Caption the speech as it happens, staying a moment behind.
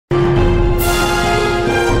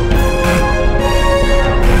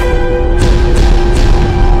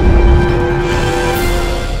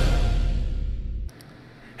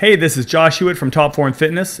Hey, this is Josh Hewett from Top Form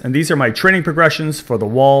Fitness, and these are my training progressions for the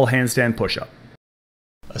wall handstand push-up.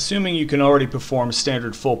 Assuming you can already perform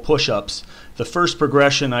standard full push-ups, the first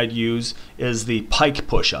progression I'd use is the pike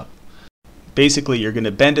push-up. Basically, you're going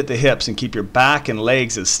to bend at the hips and keep your back and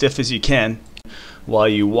legs as stiff as you can while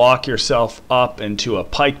you walk yourself up into a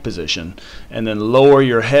pike position and then lower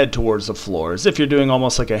your head towards the floor as if you're doing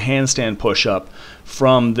almost like a handstand push-up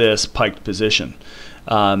from this piked position.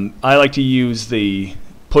 I like to use the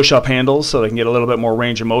push-up handles so they can get a little bit more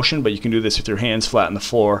range of motion, but you can do this with your hands flat on the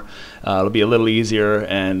floor. It'll be a little easier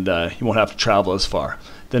and you won't have to travel as far.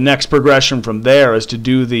 The next progression from there is to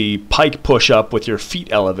do the pike push-up with your feet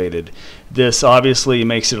elevated. This obviously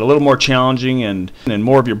makes it a little more challenging and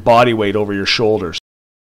more of your body weight over your shoulders.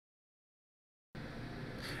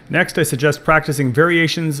 Next, I suggest practicing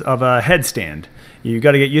variations of a headstand. You've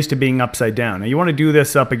got to get used to being upside down. Now, you want to do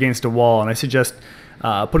this up against a wall, and I suggest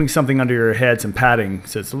putting something under your head, some padding,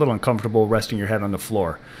 so it's a little uncomfortable resting your head on the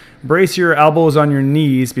floor. Brace your elbows on your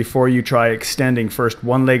knees before you try extending first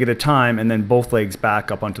one leg at a time and then both legs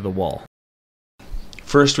back up onto the wall.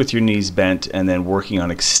 First with your knees bent and then working on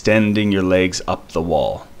extending your legs up the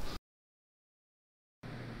wall.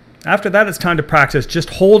 After that, it's time to practice just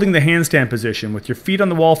holding the handstand position with your feet on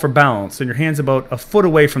the wall for balance and your hands about a foot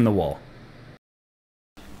away from the wall.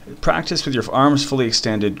 Practice with your arms fully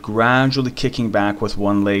extended, gradually kicking back with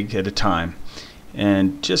one leg at a time.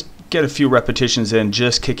 And just get a few repetitions in,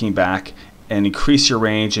 just kicking back, and increase your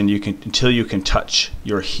range until you can touch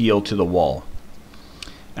your heel to the wall.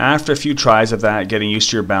 After a few tries of that, getting used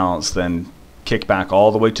to your balance, then kick back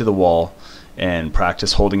all the way to the wall and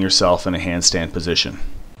practice holding yourself in a handstand position.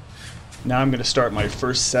 Now I'm going to start my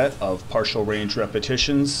first set of partial range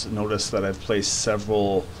repetitions. Notice that I've placed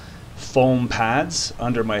several foam pads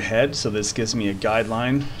under my head, so this gives me a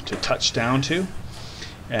guideline to touch down to.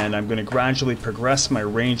 And I'm going to gradually progress my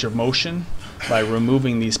range of motion by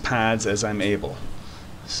removing these pads as I'm able.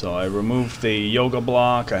 So I removed the yoga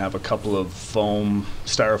block. I have a couple of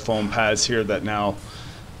styrofoam pads here that now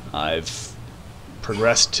I've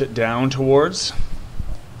progressed down towards.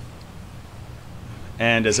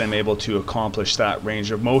 And as I'm able to accomplish that range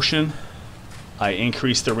of motion, I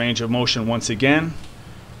increase the range of motion once again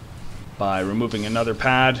by removing another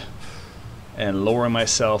pad and lowering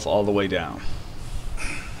myself all the way down.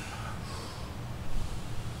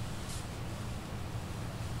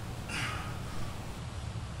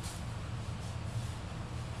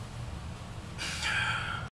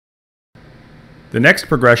 The next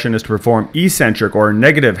progression is to perform eccentric or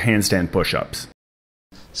negative handstand push-ups.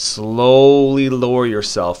 Slowly lower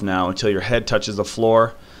yourself now until your head touches the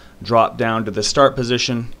floor. Drop down to the start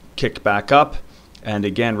position, kick back up, and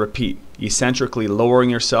again repeat. Eccentrically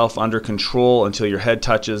lowering yourself under control until your head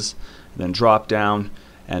touches, then drop down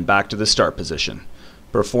and back to the start position.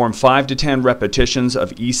 Perform 5 to 10 repetitions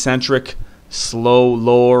of eccentric, slow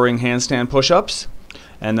lowering handstand push-ups.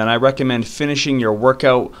 And then I recommend finishing your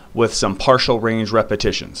workout with some partial range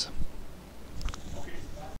repetitions.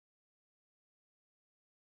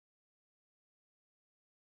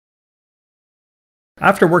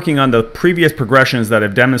 After working on the previous progressions that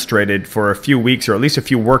I've demonstrated for a few weeks or at least a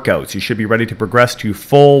few workouts, you should be ready to progress to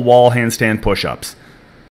full wall handstand push-ups.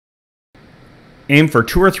 Aim for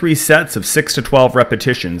 2 or 3 sets of 6 to 12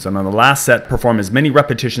 repetitions, and on the last set, perform as many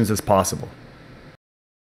repetitions as possible.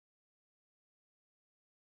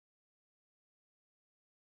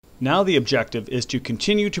 Now the objective is to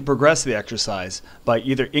continue to progress the exercise by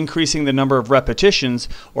either increasing the number of repetitions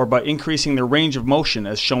or by increasing the range of motion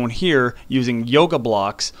as shown here using yoga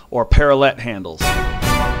blocks or parallel handles.